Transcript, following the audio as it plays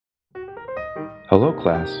Hello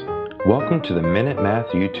class, welcome to the Minute Math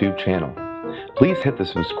YouTube channel. Please hit the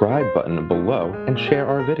subscribe button below and share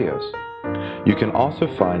our videos. You can also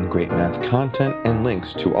find great math content and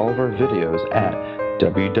links to all of our videos at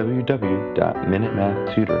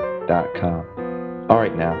www.minutemathtutor.com.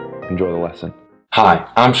 Alright now, enjoy the lesson. Hi,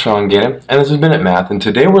 I'm Sean Gannon, and this is Minute Math, and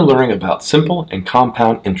today we're learning about simple and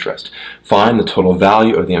compound interest. Find the total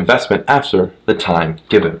value of the investment after the time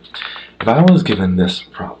given. If I was given this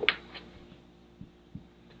problem,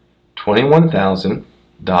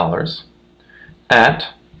 $21,000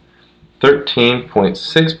 at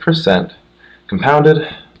 13.6%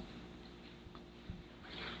 compounded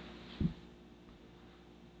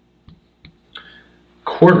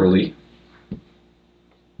quarterly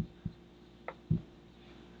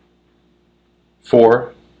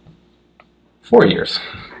for 4 years.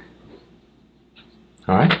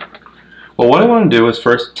 Alright? Well, what I want to do is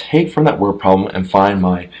first take from that word problem and find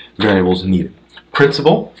my variables needed.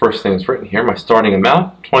 Principal, first thing that's written here, my starting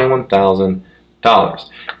amount, $21,000.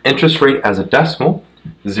 Interest rate as a decimal,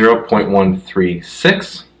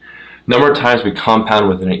 0.136. Number of times we compound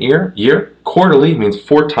within a year. Quarterly means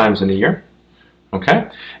 4 times in a year. Okay?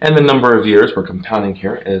 And the number of years we're compounding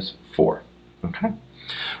here is 4. Okay?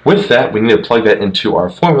 With that, we need to plug that into our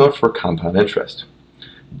formula for compound interest.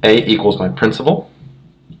 A equals my principal,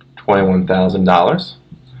 $21,000.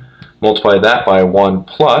 Multiply that by 1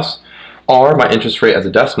 plus R, my interest rate as a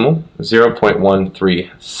decimal,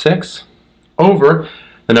 0.136, over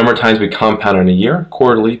the number of times we compound in a year,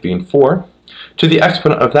 quarterly being 4, to the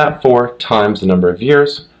exponent of that 4 times the number of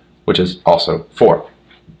years, which is also 4.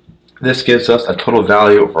 This gives us a total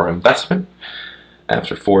value of our investment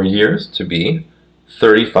after 4 years to be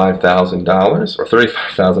 $35,000, or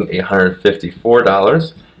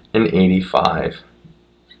 $35,854.85.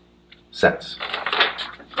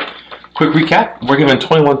 Quick recap, we're given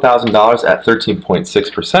 $21,000 at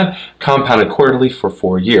 13.6%, compounded quarterly for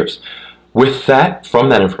 4 years. With that, from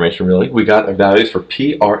that information really, we got our values for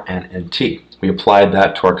P, R, N, and T. We applied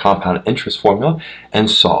that to our compound interest formula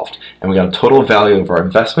and solved. And we got a total value of our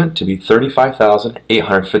investment to be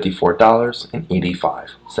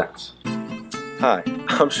 $35,854.85. Hi,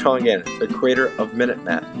 I'm Sean Gannon, the creator of Minute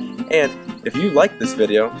Math. And if you like this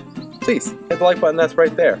video, please hit the like button that's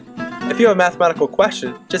right there. If you have a mathematical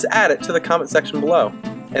question, just add it to the comment section below.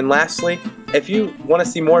 And lastly, if you want to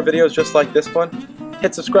see more videos just like this one,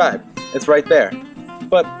 hit subscribe. It's right there.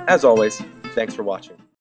 But as always, thanks for watching.